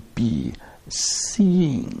will be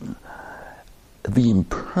seeing the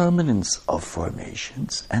impermanence of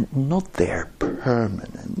formations and not their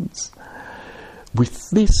permanence, with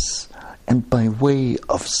this, and by way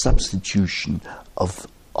of substitution of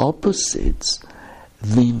opposites,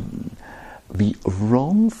 then the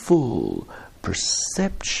wrongful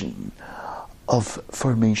perception of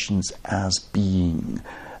formations as being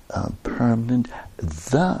permanent,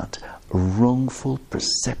 that wrongful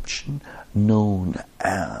perception known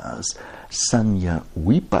as sanya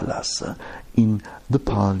vipalasa in the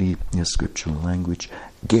Pali scriptural language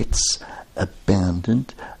gets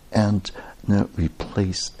abandoned and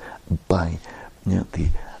replaced by the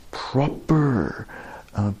proper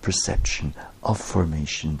perception of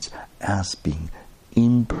formations as being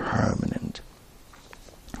impermanent.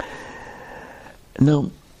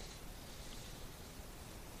 Now,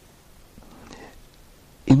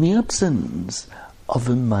 in the absence of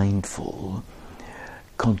a mindful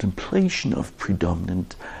contemplation of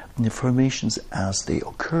predominant formations as they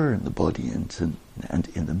occur in the body and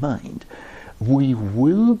in the mind, we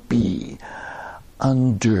will be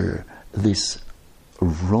under this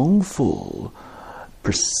wrongful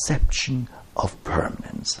perception of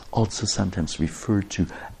permanence, also sometimes referred to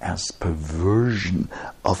as perversion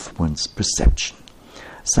of one's perception.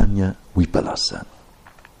 Sanya Vipalasa.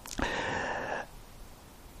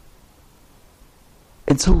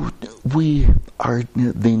 And so we are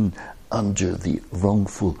then under the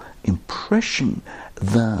wrongful impression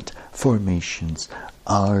that formations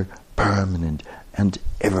are permanent and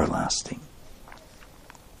everlasting.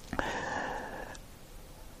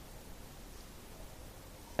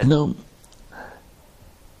 Now,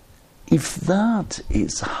 if that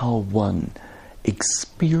is how one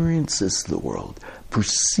experiences the world,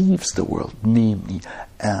 perceives the world, namely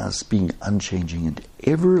as being unchanging and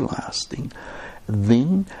everlasting,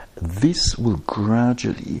 then this will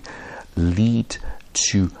gradually lead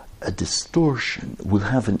to a distortion, will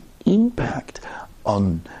have an impact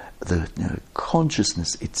on the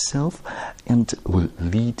consciousness itself, and will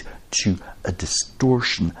lead to a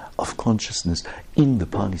distortion of consciousness in the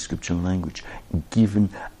Pali scriptural language given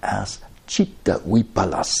as Chitta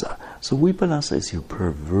Vipalasa. So Vipalasa is your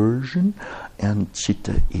perversion, and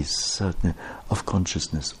Chitta is of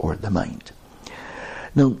consciousness or the mind.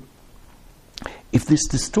 Now, if this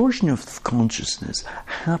distortion of consciousness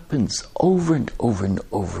happens over and over and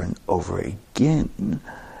over and over again,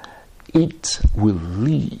 it will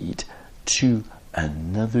lead to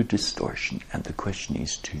another distortion. And the question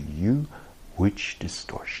is to you, which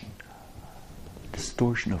distortion?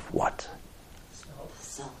 Distortion of what?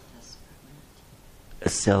 Self as permanent. A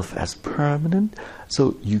self as permanent.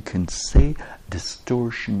 So you can say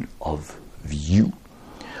distortion of view.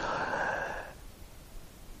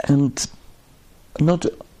 And not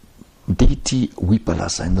Deity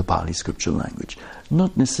Vipalasa in the Pali scriptural language,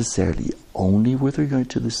 not necessarily only with regard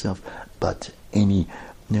to the self, but any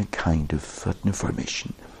kind of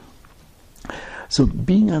formation. So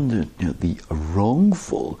being under the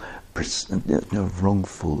wrongful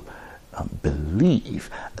belief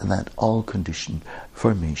that all conditioned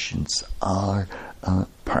formations are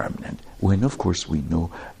permanent, when of course we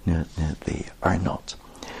know they are not.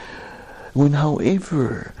 When,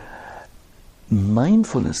 however,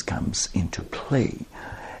 mindfulness comes into play,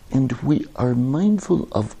 and we are mindful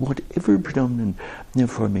of whatever predominant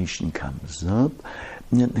formation comes up,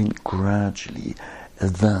 then gradually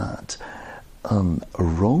that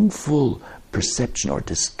wrongful perception or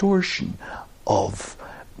distortion of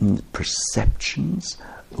perceptions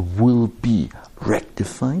will be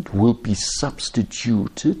rectified, will be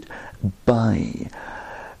substituted by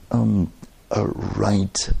a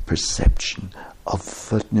right perception of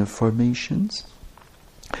formations.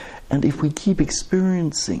 And if we keep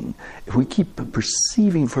experiencing, if we keep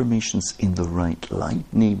perceiving formations in the right light,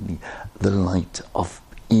 namely the light of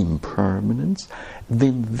impermanence,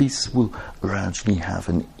 then this will gradually have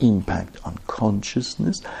an impact on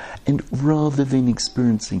consciousness, and rather than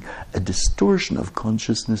experiencing a distortion of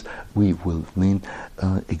consciousness, we will then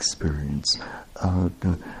experience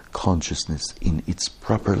consciousness in its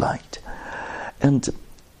proper light. And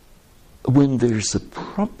when there's a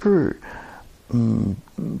proper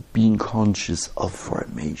being conscious of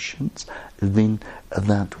formations, then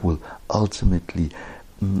that will ultimately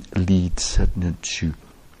lead to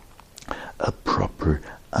a proper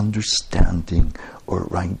understanding or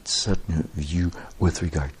right view with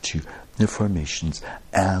regard to the formations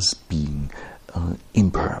as being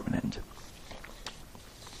impermanent.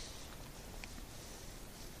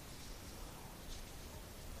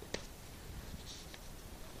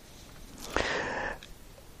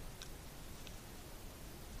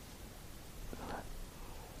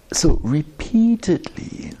 So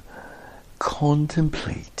repeatedly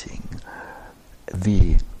contemplating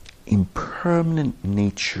the impermanent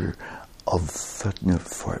nature of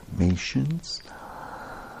formations,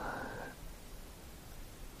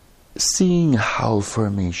 seeing how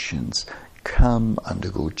formations come,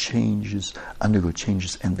 undergo changes, and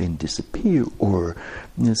then disappear, or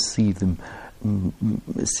see their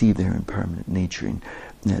impermanent nature in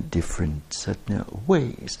different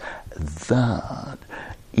ways, that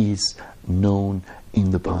is known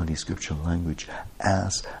in the Pali scriptural language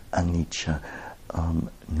as Anicca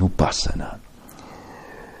Nupassana.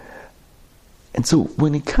 And so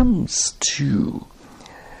when it comes to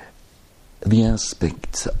the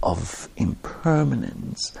aspect of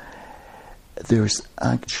impermanence, there's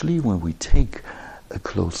actually, when we take a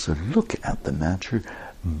closer look at the matter,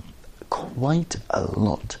 quite a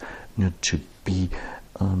lot to be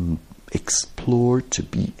explored, to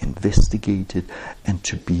be investigated, and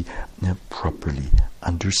to be properly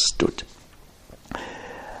understood.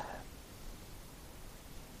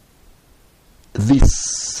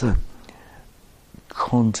 This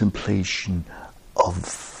contemplation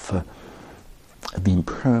of the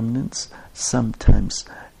impermanence sometimes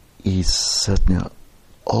is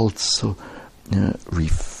also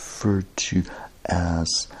referred to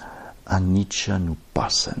as Anicca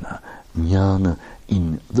jnana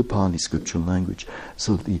in the Pali scriptural language.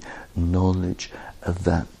 So the knowledge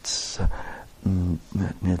that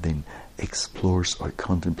then explores or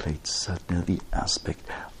contemplates the aspect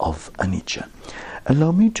of anicca.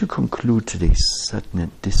 Allow me to conclude today's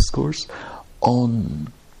discourse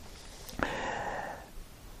on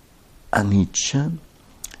anicca,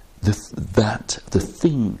 the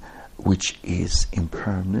thing which is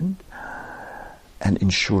impermanent, and in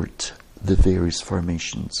short, the various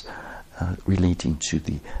formations relating to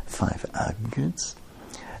the five aggregates.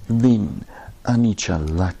 Then anicca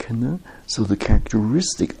lakkhana, so the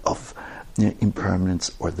characteristic of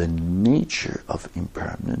impermanence or the nature of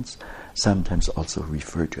impermanence, sometimes also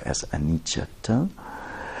referred to as aniccatta,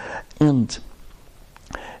 and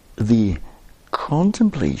the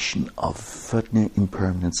contemplation of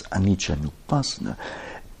impermanence, anicca nupassana.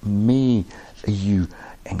 May you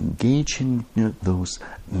engage in those,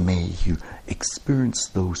 may you experience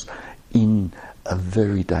those in a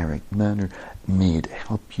very direct manner. May it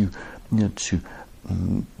help you to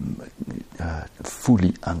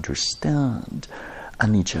fully understand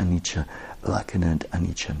anicca, lakkhana, and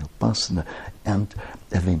anicca nupassana, and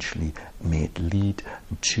eventually may it lead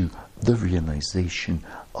to the realization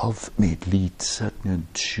of, may it lead to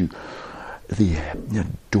the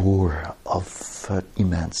door of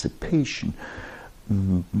emancipation,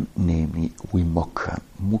 namely vimokha,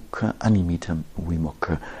 mukha, animitam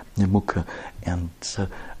vimokha, mukha, and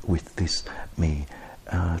with this may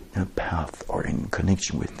path, or in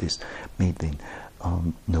connection with this, may then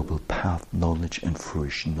noble path, knowledge, and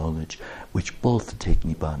fruition knowledge, which both take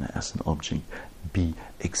Nibbana as an object, be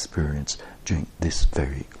experienced during this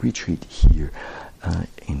very retreat here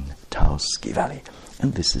in Taos Ski Valley.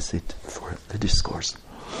 And this is it for the discourse.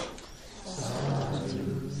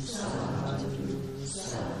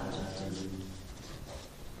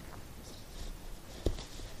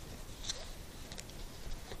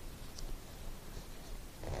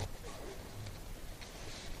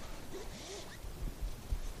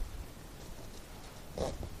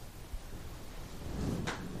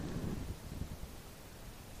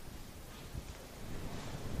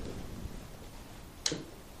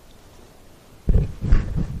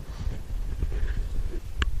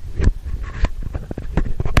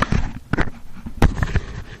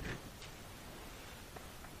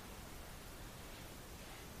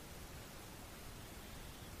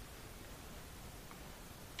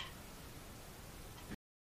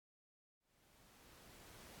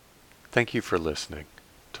 Thank you for listening.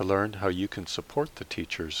 To learn how you can support the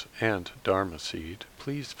teachers and Dharma Seed,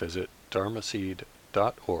 please visit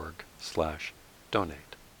dharmaseed.org/donate.